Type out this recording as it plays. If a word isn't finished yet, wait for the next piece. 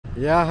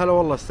يا هلا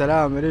والله،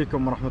 السلام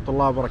عليكم ورحمة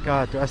الله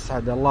وبركاته.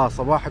 أسعد الله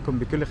صباحكم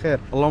بكل خير.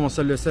 اللهم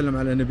صل وسلم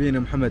على نبينا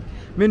محمد.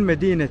 من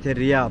مدينة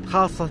الرياض،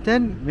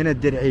 خاصة من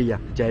الدرعية،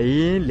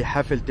 جايين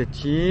لحفل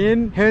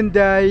تدشين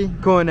هونداي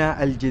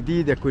كونا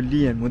الجديدة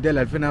كليا موديل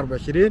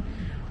 2024.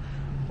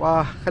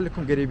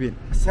 وخليكم قريبين.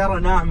 السيارة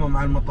ناعمة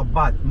مع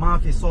المطبات، ما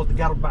في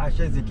صوت قربعة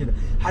شيء زي كذا.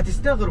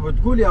 حتستغربوا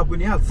تقول يا ابو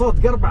نهاد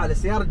صوت قربعة على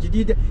سيارة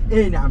جديدة؟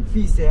 اي نعم،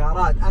 في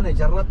سيارات انا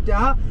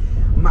جربتها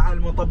مع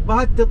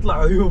المطبات تطلع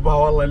عيوبها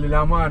والله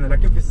للامانة،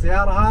 لكن في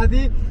السيارة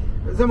هذه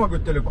زي ما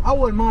قلت لكم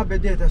اول ما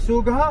بديت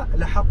اسوقها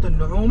لاحظت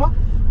النعومة،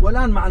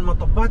 والان مع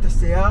المطبات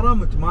السيارة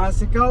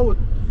متماسكة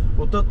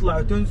وتطلع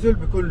وتنزل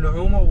بكل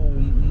نعومة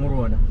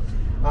ومرونة.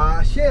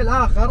 الشيء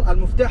الاخر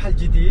المفتاح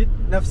الجديد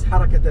نفس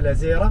حركة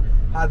الازيرة،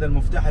 هذا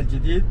المفتاح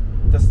الجديد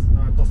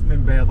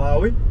تصميم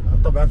بيضاوي،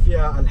 طبعا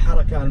فيها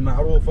الحركة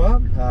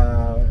المعروفة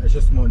ايش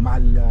اسمه مع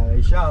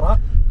الاشارة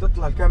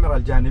تطلع الكاميرا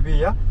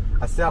الجانبية.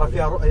 السيارة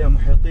فيها رؤية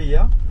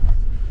محيطية،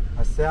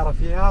 السيارة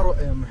فيها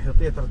رؤية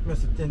محيطية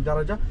 360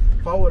 درجة،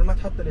 فأول ما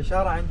تحط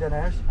الإشارة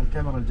عندنا ايش؟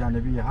 الكاميرا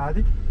الجانبية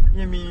هذه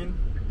يمين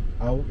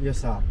أو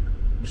يسار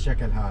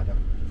بالشكل هذا.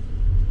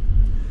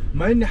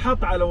 ما إني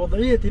حاط على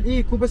وضعية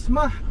الإيكو، بس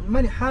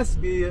ماني حاس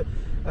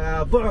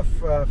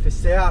بضعف في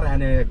السيارة،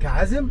 يعني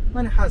كعزم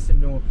ماني حاس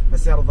إنه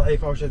السيارة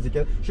ضعيفة أو شيء زي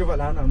كذا. شوف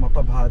الآن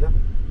المطب هذا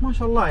ما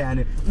شاء الله،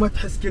 يعني ما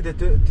تحس كذا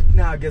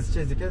تتناقز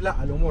شيء زي كذا،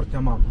 لا الأمور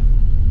تمام.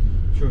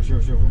 شوف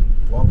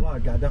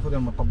والله قاعد اخذ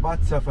المطبات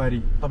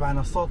سفري. طبعا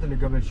الصوت اللي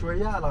قبل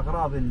شويه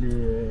الاغراض اللي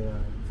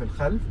في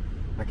الخلف،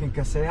 لكن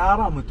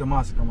كسياره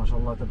متماسكه ما شاء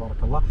الله تبارك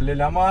الله.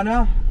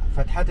 للامانه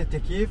فتحات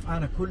التكييف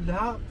انا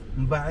كلها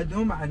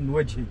مبعدهم عن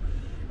وجهي،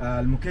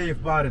 المكيف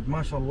بارد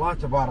ما شاء الله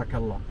تبارك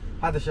الله.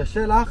 هذا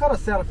الشيء الاخر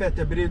السياره فيها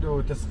تبريد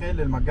وتسخين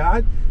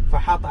للمقاعد،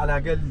 فحاط على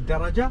اقل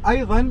درجه.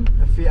 ايضا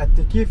في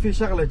التكييف في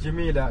شغله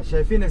جميله،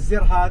 شايفين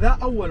الزر هذا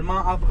اول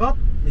ما اضغط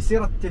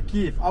يصير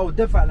التكييف او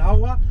دفع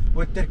الهواء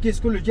والتركيز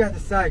كله جهه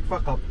السائق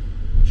فقط.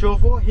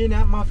 شوفوا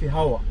هنا ما في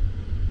هواء،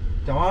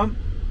 تمام؟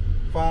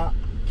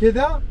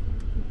 فكذا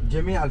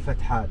جميع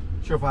الفتحات.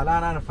 شوف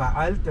الان انا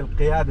فعلت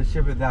القياده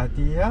الشبه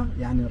ذاتيه،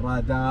 يعني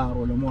الرادار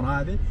والامور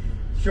هذه.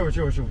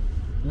 شوف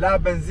لا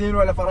بنزين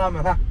ولا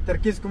فرامل. ها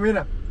تركيزكم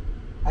هنا،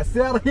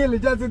 السياره هي اللي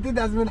جالسه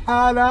تدعس من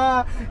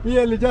حالها،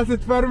 هي اللي جالسه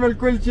تفرمل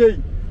كل شيء،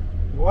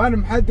 وانا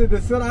محدد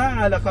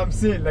السرعه على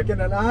 50،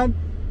 لكن الان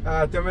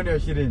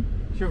 28.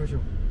 شوف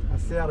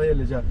السيارة هي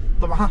اللي جاء.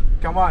 طبعا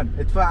كمان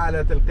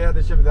اتفعلت القيادة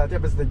الشبه ذاتية،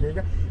 بس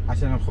دقيقة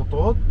عشان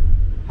الخطوط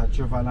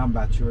حتشوفها الآن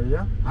بعد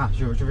شوية.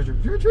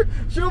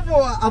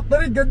 شوفوا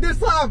الطريق قديش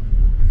صعب.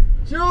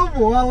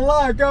 شوفوا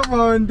والله كفو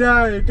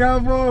هونداي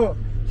كفو.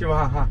 شوفوا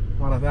ها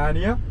مرة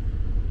ثانية.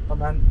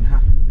 طبعا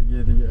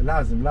دقيقة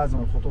لازم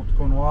الخطوط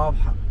تكون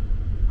واضحة.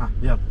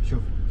 يلا شوف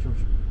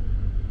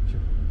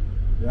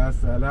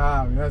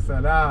يا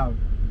سلام.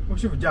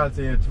 وشوف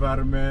جالسة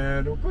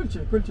يتفرمل وكل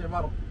شيء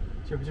مرة.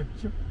 شوف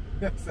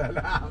يا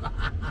سلام.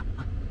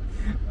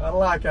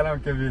 والله كلام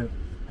كبير.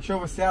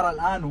 شوف السيارة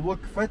الآن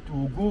وقفت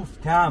وقوف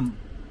تام،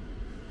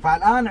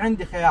 فالآن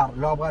عندي خيار،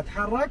 لو أبغى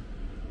أتحرك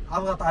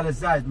أضغط على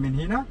الزايد من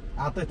هنا،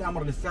 أعطيت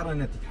أمر للسيارة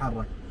إنها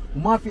تتحرك،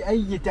 وما في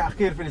أي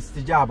تأخير في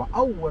الاستجابة.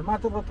 أول ما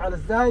تضغط على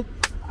الزايد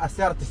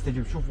السيارة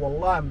تستجيب. شوف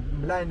والله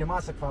لا إني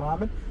ماسك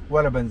فرامل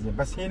ولا بنزين،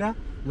 بس هنا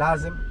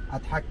لازم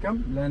أتحكم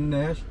لأن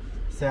إيش؟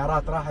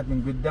 السيارات راحت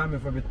من قدامي،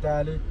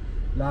 فبالتالي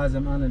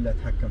لازم أنا اللي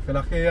أتحكم. في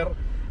الأخير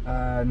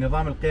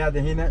نظام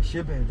القيادة هنا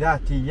شبه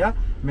ذاتية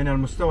من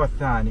المستوى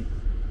الثاني.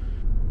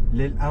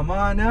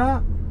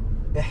 للأمانة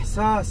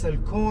إحساس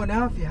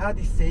الكونا في هذه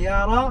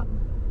السيارة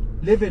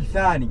ليفل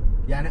ثاني.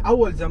 يعني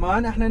أول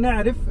زمان احنا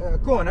نعرف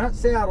كونا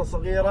سيارة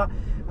صغيرة،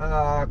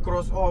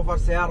 كروس أوفر،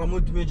 سيارة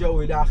مدمجة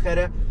وإلى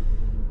آخره،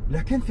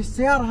 لكن في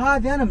السيارة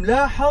هذه أنا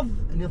ملاحظ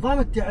نظام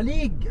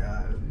التعليق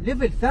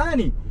ليفل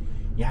ثاني،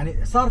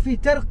 يعني صار فيه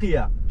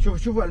ترقية.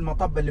 شوفوا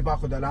المطب اللي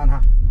باخذ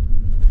الآن.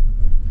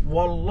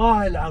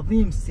 والله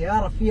العظيم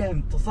السيارة فيها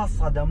امتصاص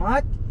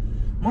صدمات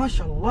ما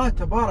شاء الله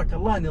تبارك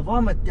الله.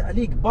 نظام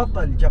التعليق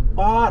بطل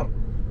جبار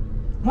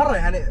مرة،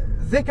 يعني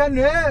زي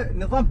كأنه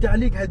نظام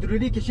تعليق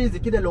هيدروليكي شيء زي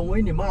كذا لو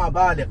اني ما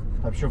ابالغ.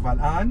 طيب شوف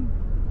الان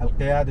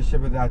القيادة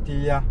الشبه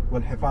ذاتية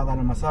والحفاظ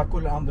على المسار،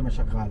 كل الأنظمة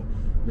شغالة.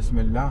 بسم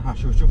الله.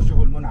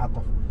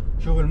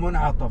 شوف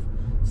المنعطف.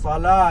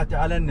 صلاة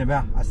على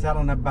النبي.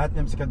 السيارة نبهتني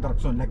امسك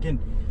الدركسون، لكن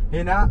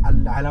هنا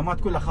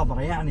العلامات كلها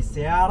خضراء، يعني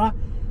السيارة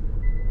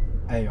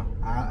ايوه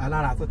الان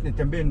اعطتني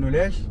تنبيه انه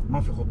ليش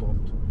ما في خطوط.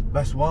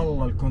 بس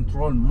والله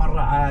الكنترول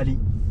مرة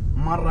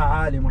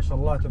عالي ما شاء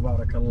الله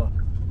تبارك الله.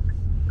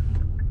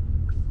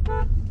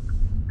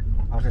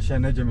 اخر شيء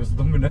نجم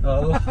يصدمنا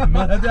والله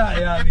ما له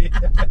داعي يعني.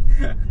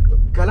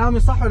 كلامي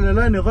صح ولا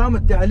لا؟ نظام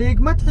التعليق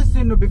ما تحس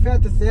انه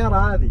بفئة السيارة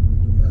هذه؟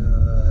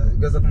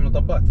 قصدك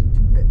المطبات؟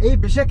 اي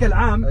بشكل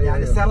عام.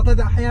 يعني السيارات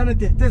هذه احيانا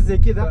تهتز زي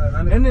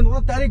كذا، لان نظام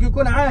التعليق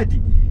يكون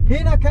عادي.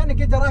 هنا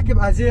كانك انت راكب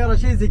ازيرة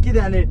شيء زي كذا،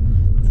 يعني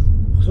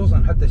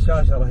خصوصا حتى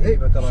الشاشة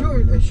رهيبة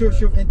ترى.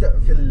 شوف انت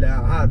في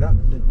هذا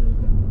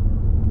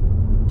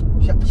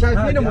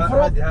شايفين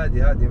المفروض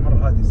هادي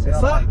مره هادي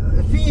السياره صح،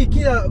 في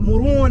كذا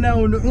مرونه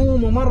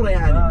ونعومه مره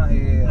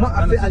يعني.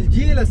 ما في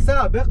الجيل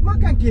السابق ما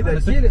كان كذا.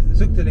 الجيل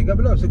سكت اللي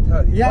قبله وسكت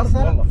هذه يا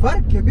والله فرق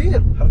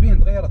كبير حرفيا،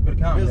 تغيرت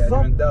بالكامل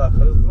يعني من داخل.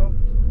 بالضبط.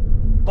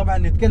 طبعا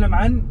نتكلم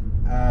عن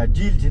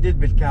جيل جديد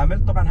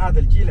بالكامل. طبعا هذا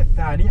الجيل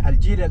الثاني.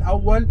 الجيل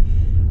الاول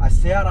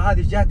السياره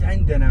هذه جات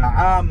عندنا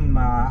عام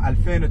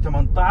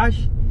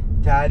 2018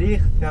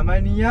 تاريخ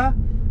 8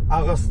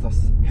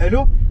 أغسطس.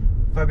 حلو.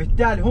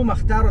 فبالتالي هم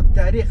اختاروا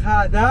التاريخ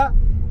هذا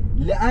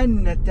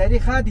لأن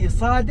التاريخ هذا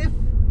يصادف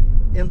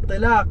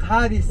انطلاق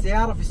هذه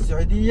السيارة في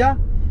السعودية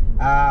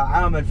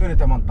عام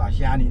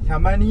 2018. يعني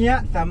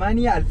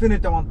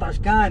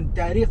 8/8/2018 كان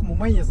تاريخ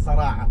مميز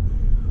صراحة.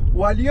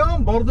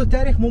 واليوم برضو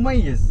تاريخ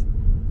مميز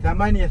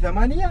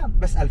 8/8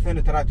 بس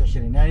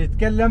 2023. يعني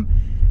نتكلم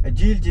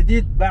جيل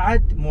جديد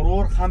بعد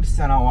مرور 5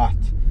 سنوات.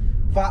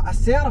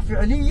 فالسيارة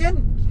فعليا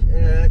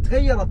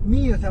تغيرت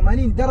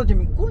 180 درجة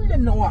من كل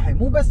النواحي،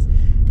 مو بس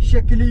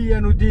شكليا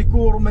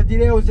وديكور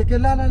ومدري ايه وزي كذا،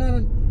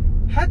 لا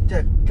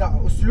حتى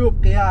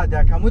كأسلوب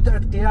قيادة، كمتعة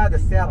قيادة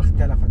السيارة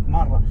اختلفت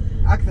مرة.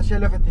 أكثر شيء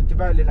لفت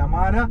انتباهي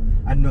للأمانة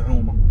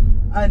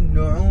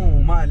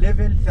النعومة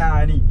ليفل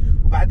ثاني.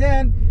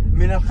 وبعدين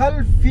من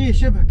الخلف في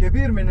شبه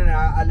كبير من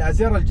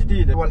الأزيرة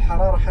الجديدة،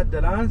 والحرارة حتى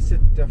الآن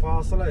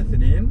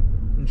 6.2.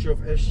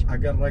 نشوف ايش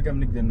اقل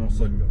رقم نقدر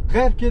نوصل له.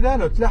 غير كذا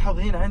لو تلاحظ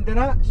هنا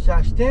عندنا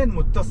شاشتين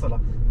متصلة.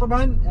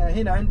 طبعا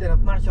هنا عندنا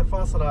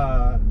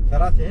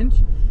 12.3 انش،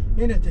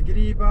 هنا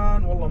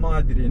تقريبا والله ما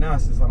ادري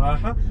ناسي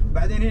صراحة.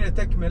 بعدين هنا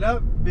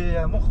تكملة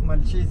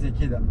بمخمل شيء زي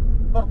كذا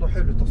برضو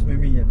حلو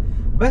تصميميا.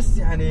 بس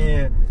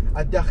يعني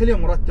الداخلية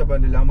مرتبة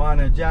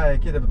للأمانة، جاية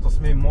كذا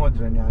بتصميم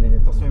مودرن يعني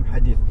تصميم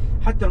حديث.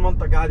 حتى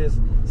المنطقة هذه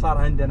صار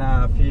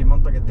عندنا في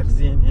منطقة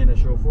تخزين هنا.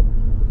 شوفوا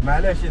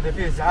معلش إذا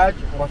في إزعاج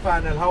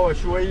رفعنا الهواء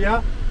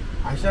شوية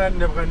عشان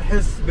نبغى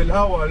نحس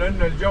بالهواء،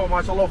 لأنه الجو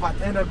ما شاء الله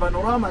فاتحين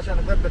البانوراما عشان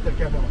نثبت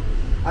الكاميرا.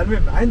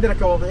 المهم عندنا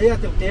كوضعيات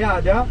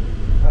القيادة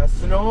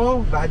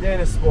سنو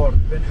بعدين سبورت.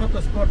 بنحط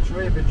سبورت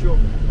شوية بنشوف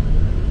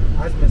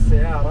حجم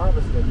السيارة.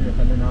 بس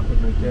خلينا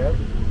ناخذ الكير.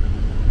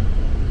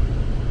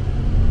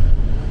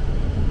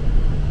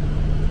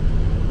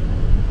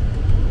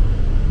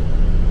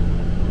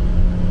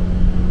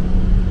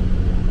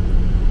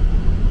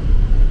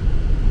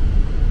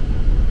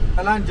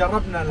 الآن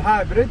جربنا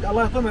الهايبريد،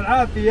 الله يعطيهم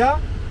العافية.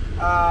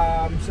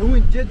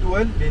 مسوين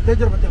جدول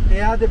لتجربة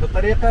القيادة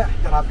بطريقة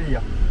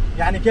احترافية.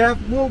 يعني كيف؟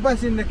 مو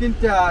بس انك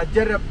انت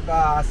تجرب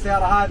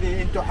السيارة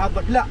هذه انت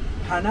وحظك، لا،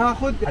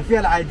 حناخذ الفئة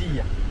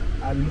العادية،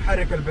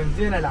 المحرك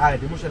البنزين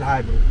العادي مش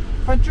الهايبريد،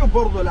 فنشوف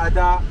برضو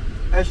الأداء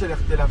ايش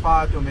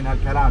الاختلافات ومن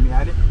هالكلام.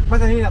 يعني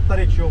مثلا هنا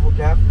الطريق شوفوا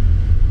كيف،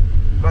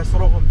 بس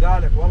رغم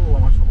ذلك والله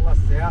ما شاء الله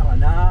السيارة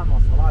ناعمة،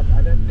 صلاة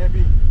على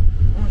النبي،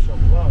 ما شاء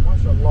الله ما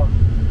شاء الله.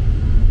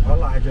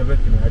 والله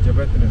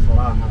عجبتني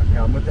صراحة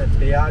كمتعة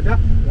قيادة.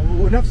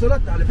 ونفس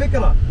الوقت على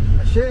فكرة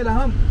الشيء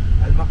الأهم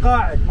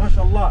المقاعد ما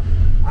شاء الله.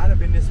 أنا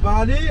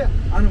بالنسبة لي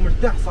أنا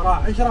مرتاح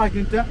صراحة. إيش رأيك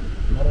أنت؟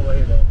 مرة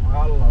رهيبة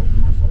والله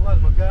ما شاء الله.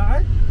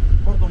 المقاعد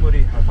برضه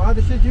مريحة،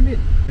 فهذا شيء جميل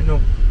إنه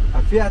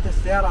فئة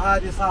السيارة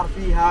هذه صار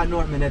فيها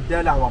نوع من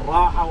الدلع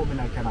والراحة ومن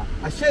الكلام.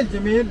 الشيء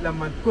الجميل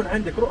لما تكون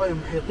عندك رؤية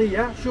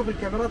محيطية، شوف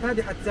الكاميرات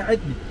هذه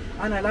حتساعدني.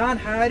 أنا الآن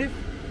حعرف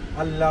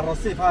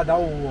الرصيف هذا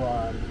او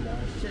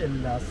الشيء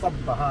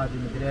الصبة هذه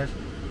مدري ايش،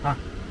 ها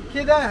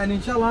كذا يعني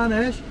ان شاء الله انا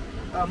ايش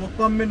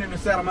مطمن انه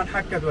السيارة ما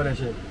انحكت ولا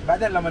شيء.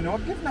 بعدين لما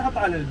نوقف نحط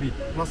على البي.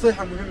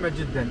 نصيحة مهمة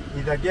جدا،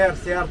 اذا غير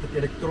سيارتك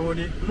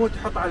الكتروني مو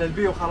تحط على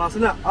البي وخلاص،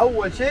 لا،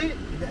 اول شيء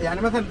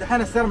يعني مثلا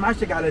دحين السيارة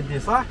معشق على الدي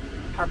صح؟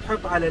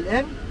 حتحط على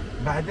الان،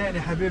 بعدين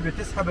يا حبيبي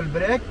تسحب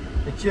البريك،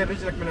 تشيل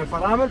رجلك من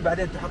الفرامل،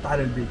 بعدين تحط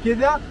على البي.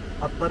 كذا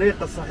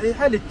الطريقة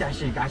الصحيحة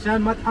للتعشيق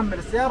عشان ما تحمل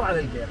السيارة على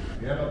الجير.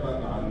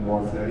 نيابة عن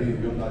موزعي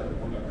هيونداي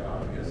المملكة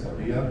العربية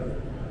السعودية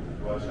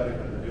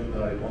وشركة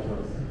هيونداي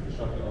موتورز في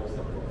الشرق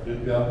الأوسط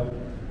وأفريقيا،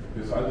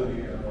 يسعدني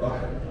أن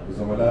أرحب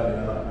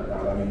بزملائنا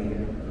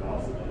الإعلاميين في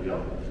العاصمة الرياض.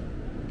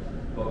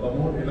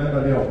 تنضمون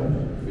إلينا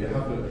اليوم في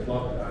حفل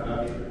الإطلاق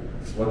الإعلامي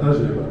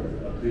وتجربة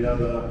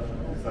القيادة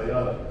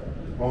بسيارة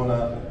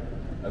كونا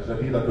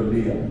الجديدة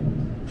كليا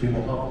في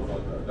محافظة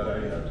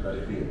الدعاية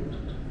التاريخية،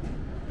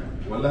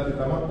 والتي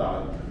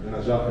تمتعت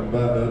بنجاح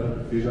باهر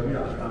في جميع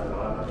أنحاء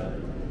العالم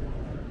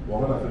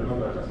وهنا في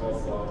المملكة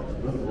الخاصة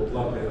منذ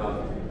إطلاقها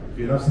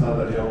في نفس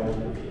هذا اليوم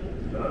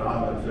من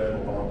العام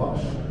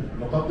 2018.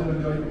 نقدم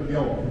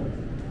اليوم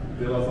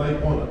طرازي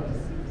كونا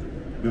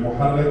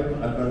بمحرك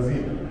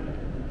البنزين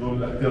ذو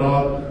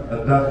الاحتراق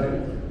الداخلي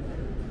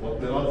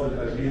والطراز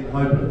الهجين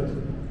هايبريد،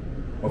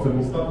 وفي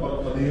المستقبل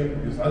القريب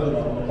يسعدنا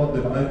أن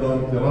نقدم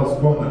أيضا طراز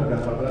كونا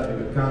الكهربائي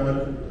بالكامل،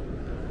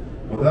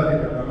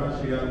 وذلك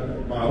تماشيا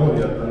مع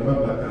رؤية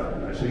المملكة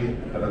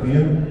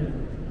 2030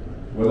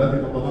 والتي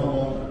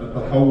تتضمن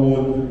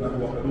التحول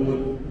نحو حلول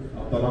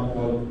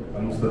التنقل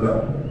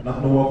المستدام.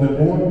 نحن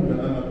واثقون من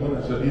أن كونا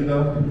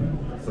الجديدة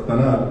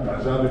ستنال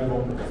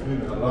إعجابكم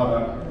بتصميمها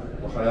الرائع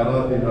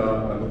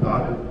وخياراتها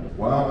المتعددة،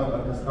 وأعمل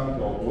أن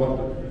تستمتعوا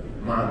بوقتكم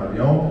معنا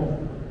اليوم،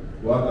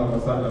 وأهلا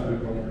وسهلا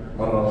بكم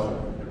مرة أخرى.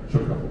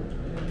 شكرا.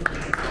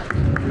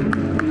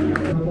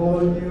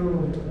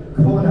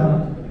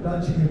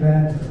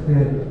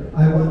 today.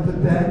 I want to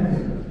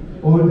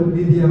thank all the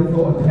media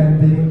for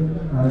attending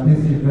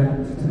this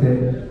event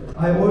today.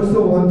 I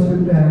also want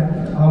to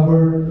thank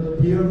our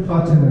dear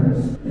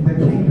partners in the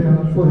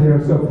kingdom for their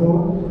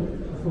support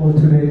for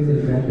today's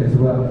event as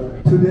well.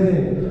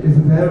 Today is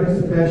a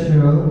very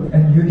special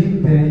and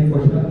unique day for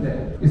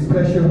Hyundai,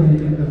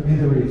 especially in the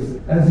Middle East.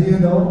 As you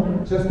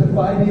know, just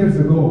 5 years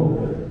ago,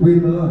 we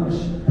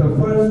launched the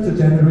first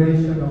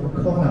generation of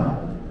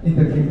Kona in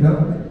the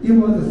kingdom. It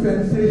was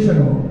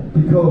sensational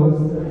because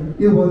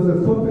it was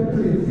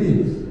perfectly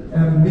fit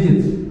and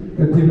meet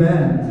the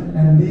demand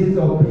and needs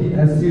of the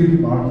SUV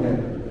market.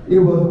 It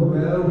was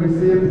well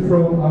received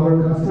from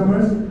our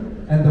customers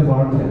and the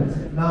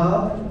market.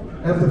 Now,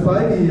 after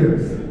 5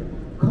 years,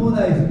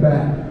 Kona is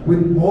back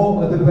with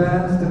more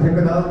advanced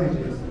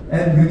technologies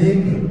and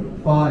unique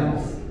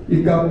vibes.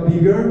 It got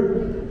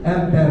bigger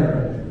and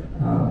better.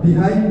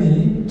 Behind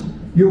me,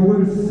 you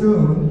will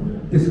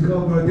soon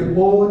discover the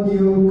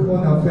all-new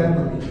Kona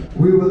family.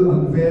 We will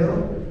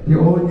unveil the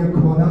all-new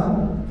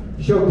Kona,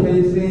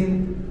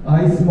 showcasing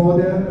ICE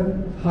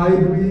model,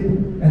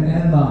 hybrid, and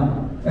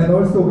N-line. And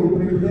also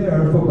we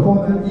prepare for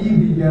Kona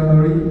EV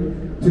Gallery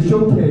to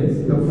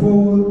showcase the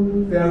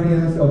full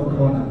variants of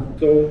Kona.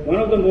 So one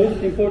of the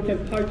most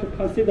important parts to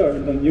consider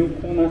in the new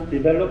Kona's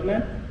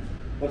development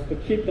was to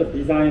keep the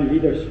design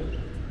leadership.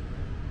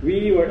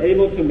 We were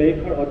able to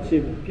make her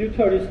achieve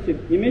futuristic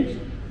image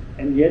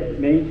and yet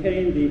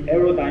maintain the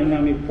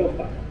aerodynamic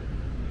profile.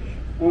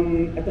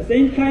 At the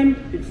same time,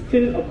 it's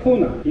still a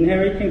Kona,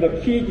 inheriting the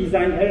key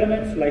design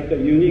elements like the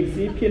unique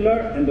C-pillar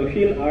and the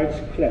wheel arch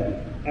cladding.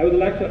 I would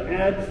like to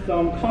add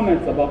some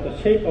comments about the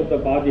shape of the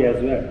body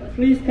as well.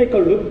 Please take a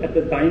look at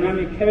the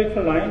dynamic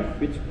character line,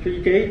 which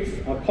creates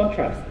a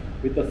contrast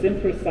with the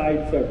simple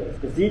side surface,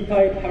 the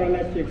Z-type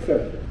parametric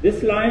surface.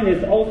 This line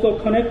is also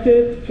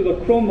connected to the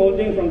chrome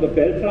molding from the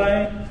belt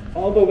line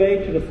all the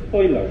way to the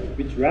spoiler,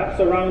 which wraps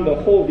around the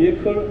whole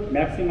vehicle,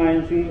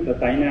 maximizing the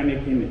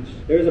dynamic image.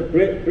 There is a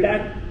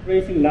black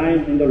racing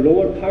line in the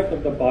lower part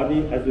of the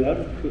body as well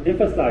to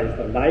emphasize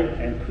the light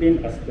and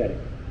clean aesthetic.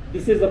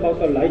 This is about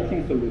the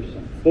lighting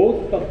solution.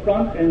 Both the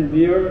front and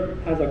rear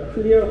has a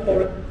clear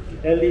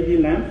LED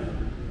lamp,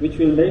 which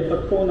will make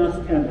the Kona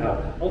stand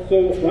out.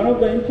 Also, one of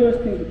the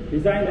interesting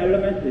design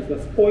elements is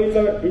the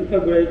spoiler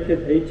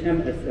integrated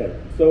HMSL.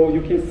 So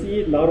you can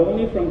see it not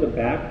only from the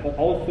back, but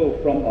also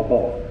from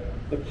above.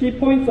 The key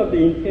points of the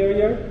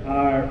interior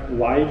are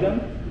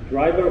widened,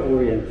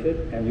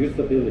 driver-oriented, and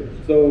usability.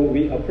 So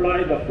we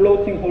apply the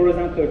floating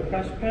horizontal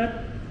crash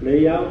pad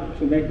layout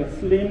to make a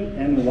slim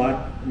and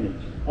wide image.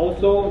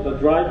 Also, the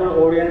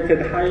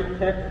driver-oriented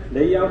high-tech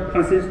layout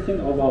consisting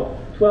of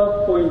a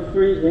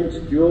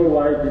 12.3-inch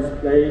dual-wide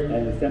display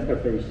and center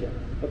fascia.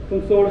 The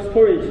console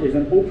storage is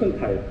an open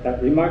type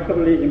that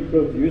remarkably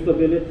improves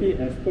usability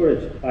and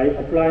storage by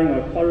applying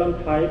a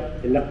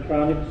column-type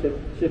electronic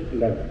shift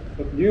lever.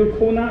 The new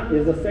Kona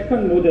is the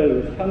second model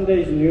with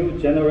Hyundai's new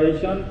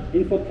generation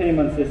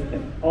infotainment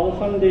system. All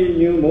Hyundai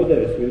new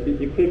models will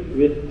be equipped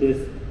with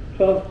this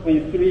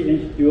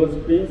 12.3-inch dual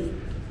screens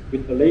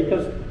with the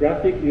latest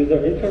graphic user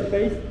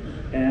interface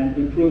and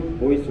improved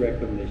voice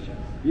recognition.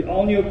 The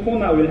all-new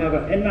Kona will have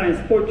an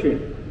N9 sport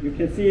trim. You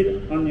can see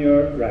it on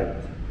your right.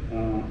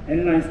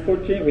 N9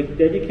 sport trim with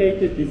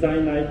dedicated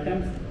design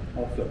items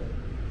also.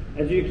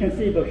 As you can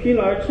see, the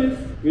wheel arches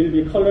will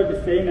be colored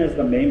the same as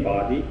the main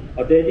body.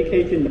 A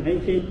dedicated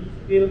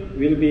 19-inch wheel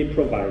will be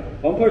provided.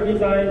 Bumper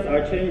designs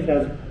are changed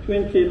as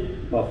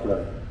twin-tip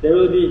muffler. There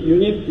will be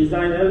unique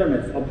design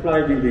elements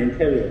applied in the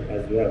interior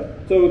as well.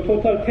 So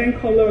total 10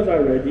 colors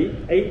are ready.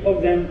 8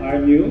 of them are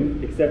new,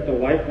 except the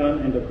white one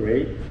and the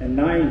gray, and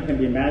 9 can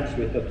be matched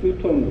with the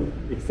two-tone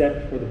look,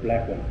 except for the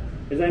black one.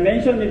 As I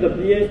mentioned in the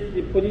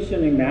BSD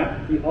positioning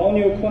map, the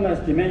all-new Kona's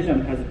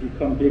dimension has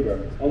become bigger.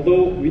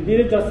 Although we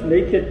didn't just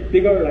make it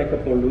bigger like a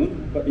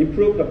balloon, but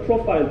improve the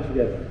profile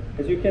together.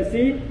 As you can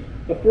see,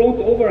 the front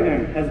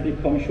overhang has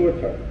become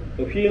shorter.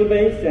 The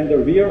wheelbase and the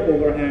rear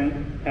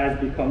overhang has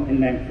become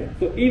lengthened.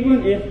 So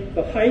even if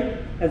the height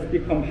has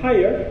become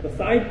higher, the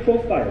side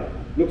profile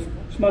looks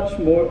much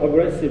more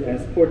aggressive and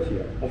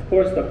sportier. Of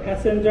course, the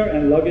passenger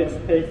and luggage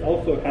space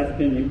also has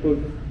been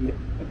improved.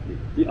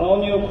 The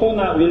all-new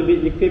Kona will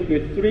be equipped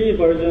with 3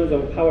 versions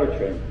of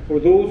powertrain. For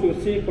those who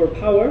seek for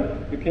power,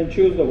 you can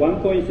choose the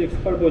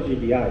 1.6 turbo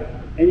GDI.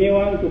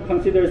 Anyone who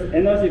considers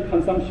energy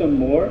consumption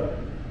more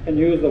can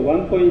use the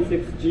 1.6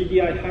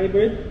 GDI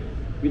hybrid,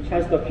 which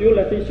has the fuel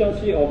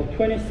efficiency of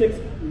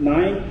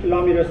 26.9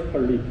 kilometers per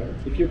liter.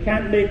 If you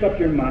can't make up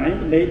your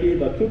mind, maybe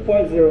the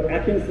 2.0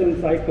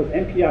 Atkinson cycle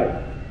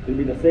MPI will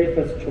be the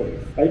safest choice.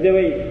 By the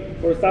way,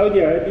 for Saudi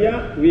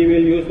Arabia, we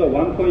will use the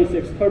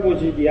 1.6 turbo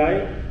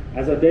GDI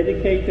as a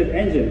dedicated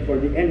engine for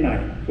the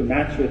N9 to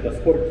match with the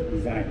sports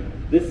design.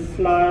 This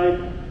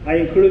slide I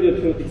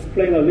included to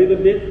explain a little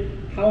bit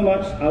how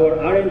much our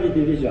R&D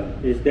division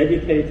is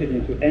dedicated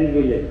into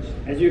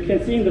NVH. As you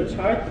can see in the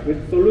chart,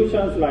 with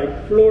solutions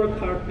like floor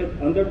carpet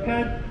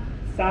underpad,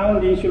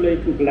 sound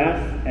insulating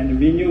glass, and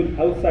renewed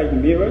outside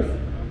mirrors,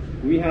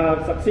 we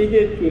have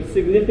succeeded to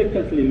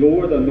significantly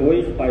lower the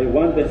noise by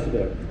 1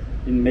 decibel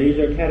in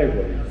major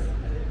categories.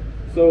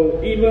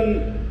 So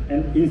even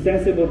an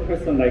insensible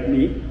person like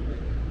me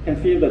can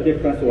feel the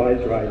difference while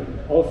driving.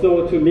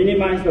 Also, to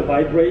minimize the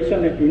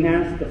vibration and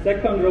enhance the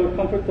second row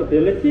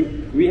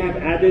comfortability, we have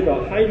added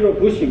a hydro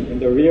bushing in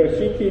the rear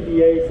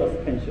CTBA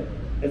suspension.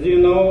 As you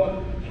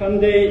know,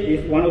 Hyundai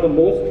is one of the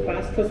most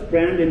fastest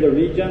brands in the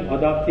region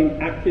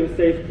adopting active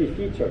safety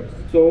features.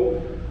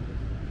 So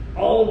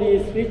all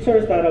these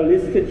features that are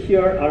listed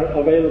here are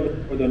available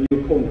for the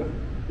new Kona.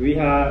 We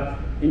have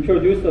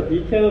introduced the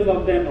details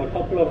of them a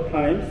couple of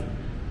times.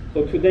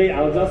 So today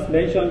I'll just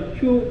mention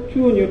two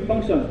new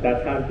functions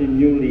that have been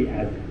newly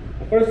added.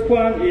 The first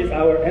one is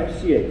our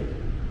FCA.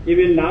 It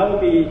will now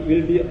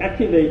be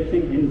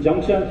activating in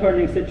junction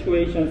turning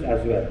situations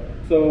as well.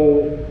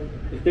 So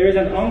if there is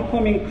an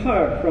oncoming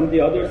car from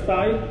the other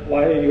side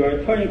while you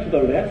are turning to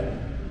the left,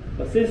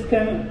 the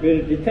system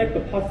will detect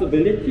the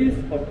possibilities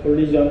of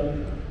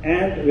collision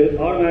and will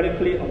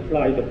automatically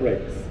apply the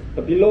brakes.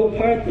 The below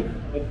part is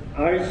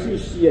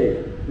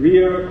RCCA,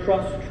 Rear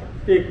Cross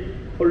Traffic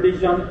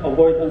Collision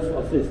Avoidance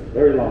Assist,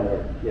 very long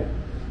word, yeah.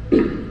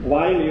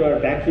 While you are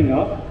backing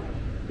up,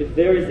 if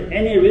there is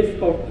any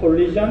risk of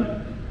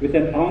collision with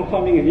an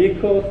oncoming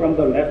vehicle from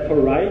the left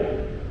or right,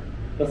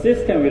 the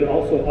system will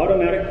also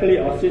automatically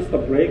assist the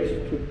brakes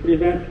to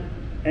prevent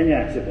any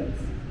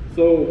accidents.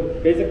 So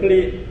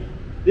basically,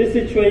 this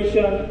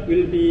situation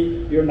will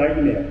be your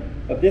nightmare.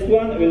 But this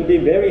one will be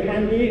very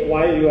handy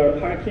while you are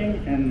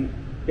parking and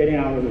getting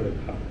out of the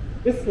car.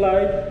 This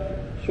slide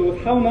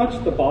shows how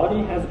much the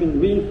body has been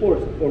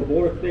reinforced for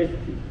more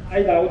safety.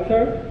 Side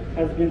outer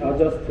has been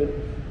adjusted.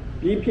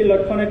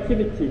 B-pillar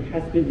connectivity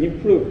has been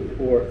improved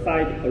for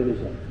side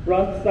collision.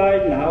 Front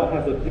side now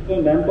has a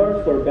dual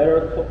member for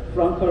better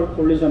frontal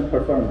collision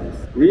performance.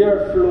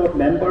 Rear floor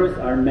members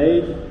are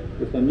made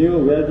with a new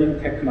welding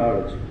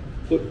technology.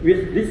 So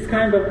with this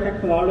kind of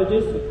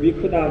technologies, we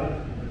could have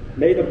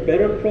made a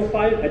better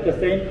profile, at the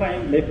same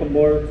time make a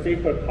more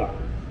safer car.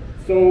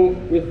 So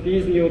with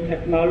these new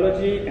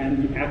technology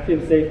and the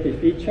active safety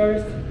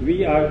features,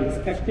 we are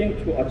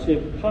expecting to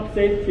achieve top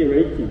safety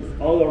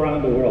ratings all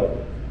around the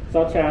world,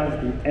 such as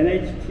the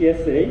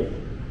NHTSA,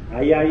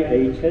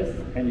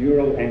 IIHS, and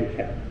Euro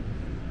NCAP.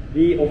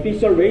 The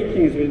official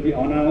ratings will be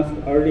announced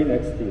early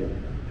next year.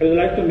 I would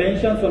like to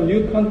mention some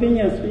new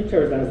convenience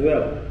features as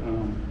well.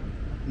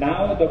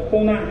 Now the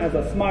Kona has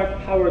a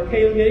smart power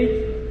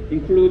tailgate,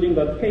 including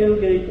the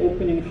tailgate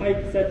opening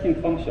height setting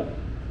function.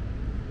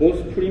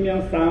 Both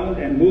premium sound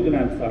and mood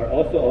lamps are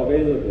also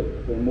available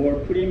for more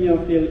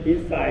premium feel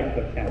inside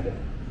the cabin.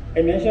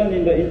 I mentioned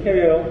in the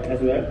interior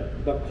as well,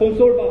 the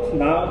console box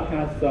now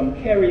has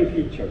some carrying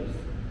features.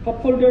 Cup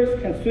holders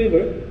can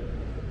swivel.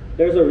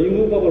 There's a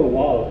removable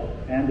wall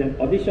and an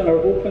additional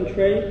open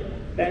tray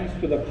thanks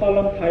to the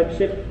column type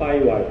shift by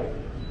wire.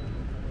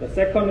 The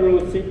second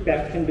row seat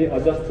back can be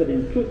adjusted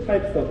in two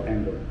types of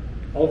angle.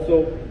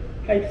 Also,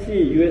 Type-C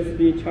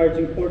USB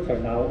charging ports are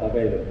now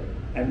available.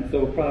 I'm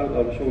so proud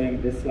of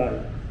showing this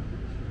slide.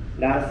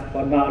 Last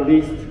but not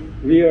least,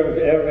 rear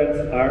air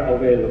vents are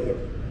available.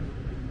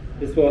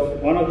 This was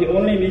one of the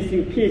only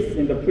missing pieces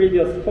in the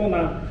previous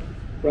Kona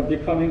from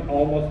becoming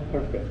almost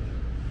perfect.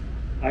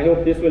 I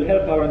hope this will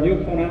help our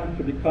new Kona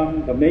to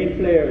become the main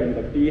player in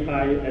the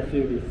B-high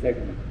SUV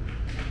segment.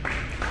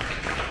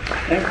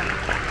 Thanks.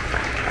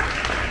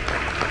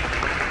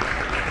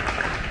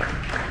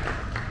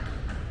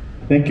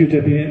 Thank you,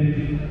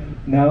 Jebin.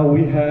 Now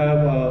we have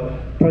a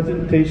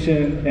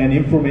presentation and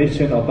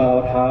information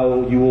about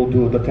how you will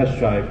do the test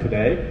drive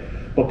today.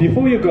 But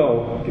before you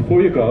go,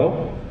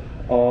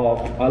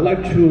 I'd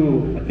like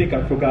to, I think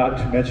I forgot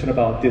to mention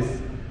about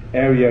this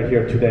area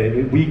here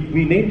today.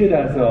 We named it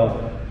as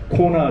a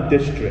Kona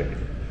district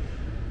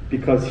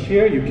because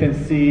here you can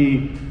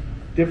see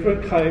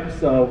different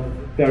types of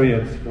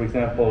variants. For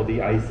example,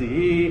 the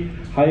ICE,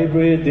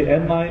 hybrid, the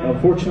N-line.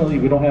 Unfortunately,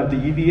 we don't have the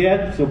EV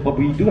yet, but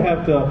we do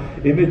have the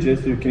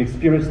images so you can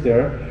experience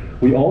there.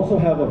 We also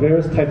have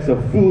various types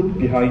of food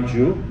behind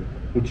you,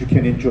 which you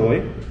can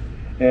enjoy.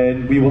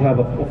 And we will have,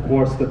 of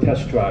course, the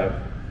test drive.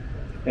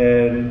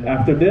 And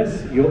after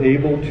this, you're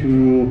able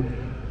to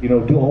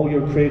do all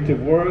your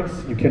creative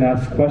works. You can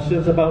ask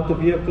questions about the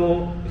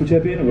vehicle.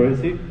 Jebin, where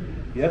is he?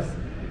 Yes.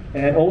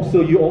 And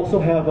also, you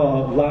also have a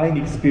line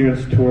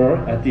experience tour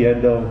at the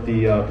end of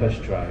the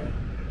test drive.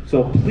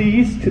 So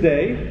please,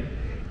 today,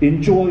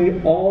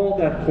 enjoy all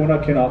that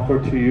Kona can offer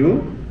to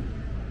you.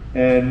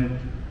 And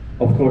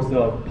of course,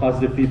 the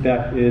positive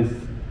feedback is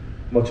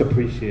much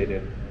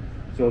appreciated.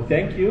 So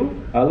thank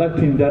you. I'd like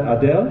to invite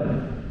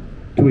Adele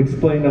to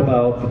explain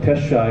about the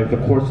test drive,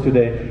 the course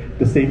today,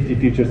 the safety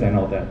features and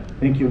all that.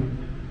 Thank you.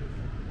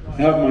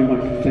 I have my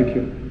mic, thank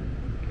you.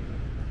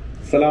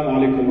 Assalamu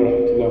alaikum wa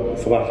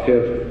rahmatullah, sabah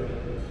al-khair.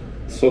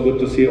 So good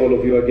to see all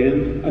of you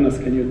again. Anas,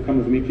 can you come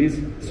with me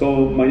please?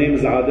 So my name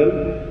is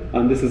Adel,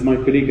 and this is my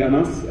colleague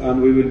Anas,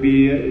 and we will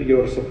be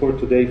your support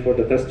today for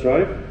the test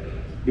drive.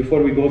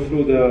 Before we go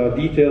through the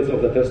details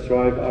of the test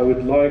drive, I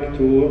would like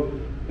to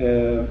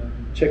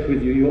check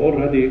with you. You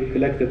already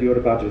collected your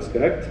badges,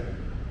 correct?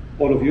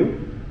 All of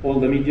you? All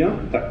the media?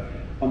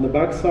 On the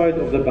back side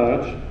of the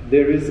badge,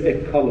 there is a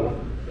color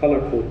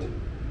code.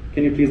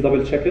 Can you please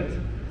double check it?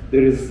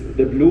 There is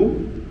the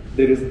blue,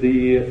 there is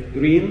the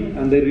green,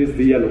 and there is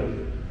the yellow.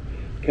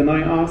 Can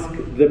I ask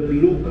the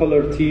blue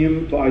color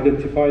team to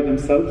identify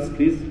themselves,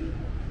 please?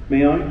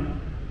 May I?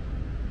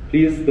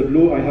 Please, the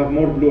blue, I have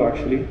more blue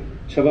actually.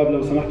 شباب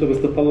لو سمحتوا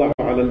بس تطلعوا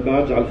على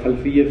الباج على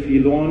الخلفية في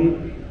لون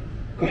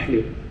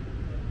كحلي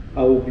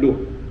أو بلو.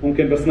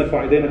 ممكن بس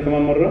نرفع ايدينا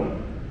كمان مرة؟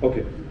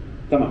 Okay,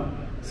 تمام.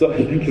 So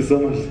thank you so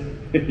much.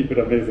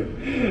 You're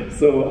amazing.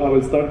 So I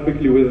will start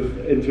quickly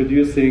with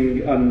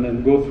introducing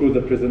and go through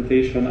the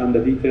presentation and the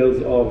details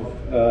of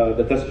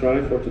the test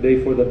drive for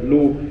today for the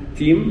blue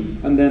team,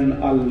 and then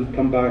I'll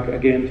come back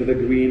again to the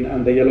green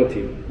and the yellow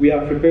team. We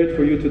have prepared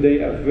for you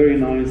today a very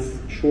nice,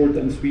 short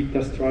and sweet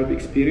test drive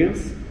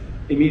experience.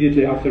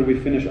 Immediately after we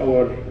finish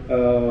our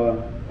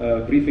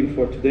briefing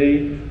for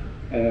today,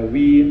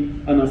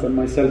 Anas and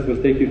myself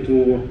will take you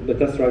to the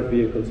test drive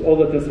vehicles. All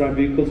the test drive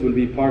vehicles will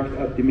be parked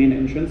at the main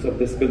entrance of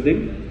this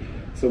building.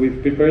 So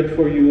we've prepared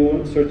for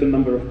you a certain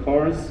number of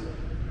cars.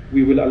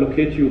 We will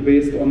allocate you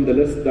based on the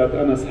list that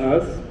Anas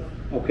has,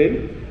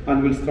 okay?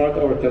 And we'll start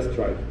our test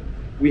drive.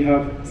 We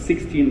have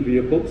 16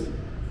 vehicles,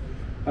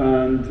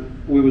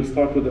 and we will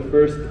start with the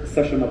first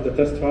session of the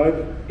test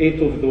drive. 8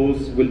 of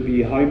those will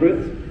be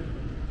hybrid,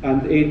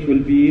 and 8 will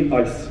be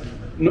ICE.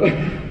 No.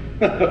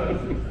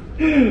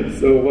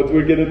 So what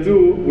we're going to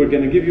do, we're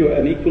going to give you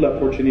an equal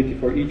opportunity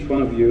for each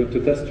one of you to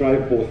test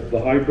drive both the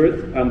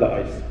hybrid and the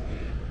ICE.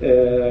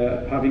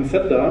 Having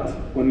said that,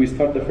 when we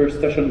start the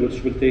first session,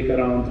 which will take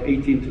around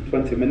 18 to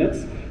 20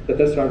 minutes, the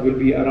test drive will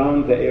be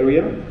around the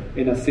area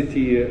in a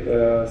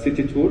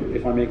city tour,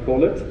 if I may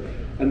call it.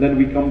 And then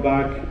we come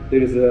back,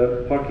 there is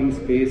a parking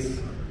space,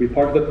 we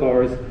park the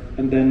cars,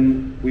 and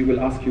then we will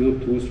ask you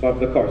to swap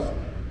the cars.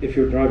 If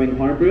you're driving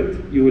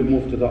hybrid, you will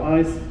move to the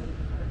ICE.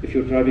 If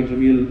you're driving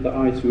Jamil, the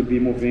ICE will be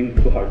moving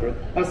to hybrid.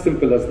 As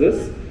simple as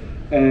this.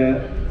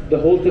 The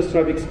whole test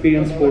drive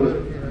experience for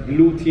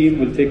blue team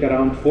will take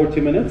around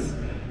 40 minutes.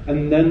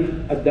 And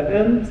then at the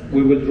end,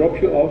 we will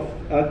drop you off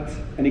at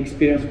an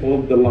experience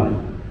called the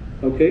line.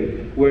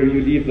 Okay? Where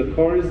you leave the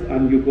cars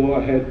and you go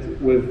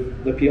ahead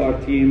with the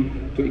PR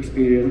team to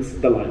experience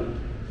the line.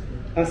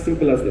 As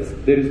simple as this.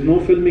 There is no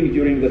filming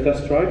during the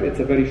test drive. It's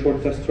a very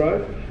short test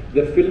drive.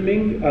 The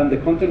filming and the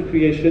content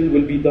creation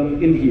will be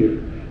done in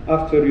here.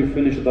 After you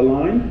finish the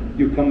line,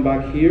 you come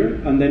back here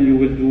and then you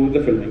will do the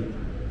filming.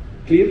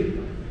 Clear?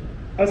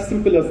 As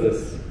simple as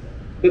this.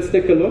 Let's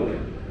take a look.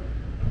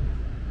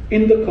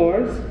 In the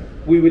cars,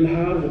 we will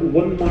have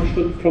one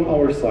marshal from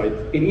our side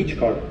in each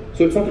car.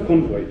 So it's not a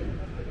convoy.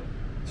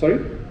 Sorry?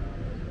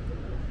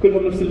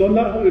 كلهم نفس اللون؟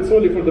 لا, it's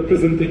only for the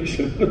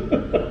presentation.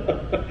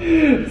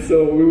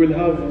 So we will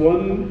have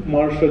one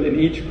marshal in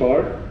each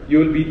car. You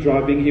will be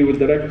driving, he will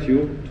direct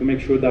you to make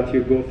sure that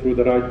you go through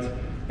the right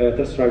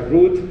test drive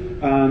route.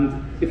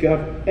 And if you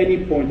have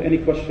any point, any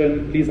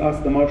question, please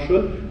ask the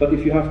marshal. But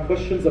if you have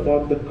questions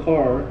about the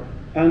car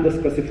and the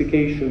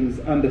specifications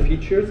and the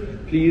features,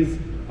 please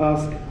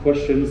ask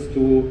questions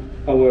to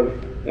our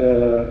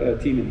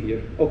team in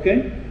here.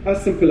 Okay?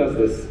 As simple as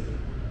this.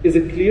 Is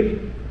it clear?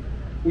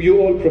 You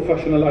all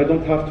professional, I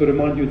don't have to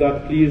remind you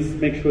that. Please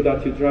make sure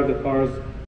that you drive the cars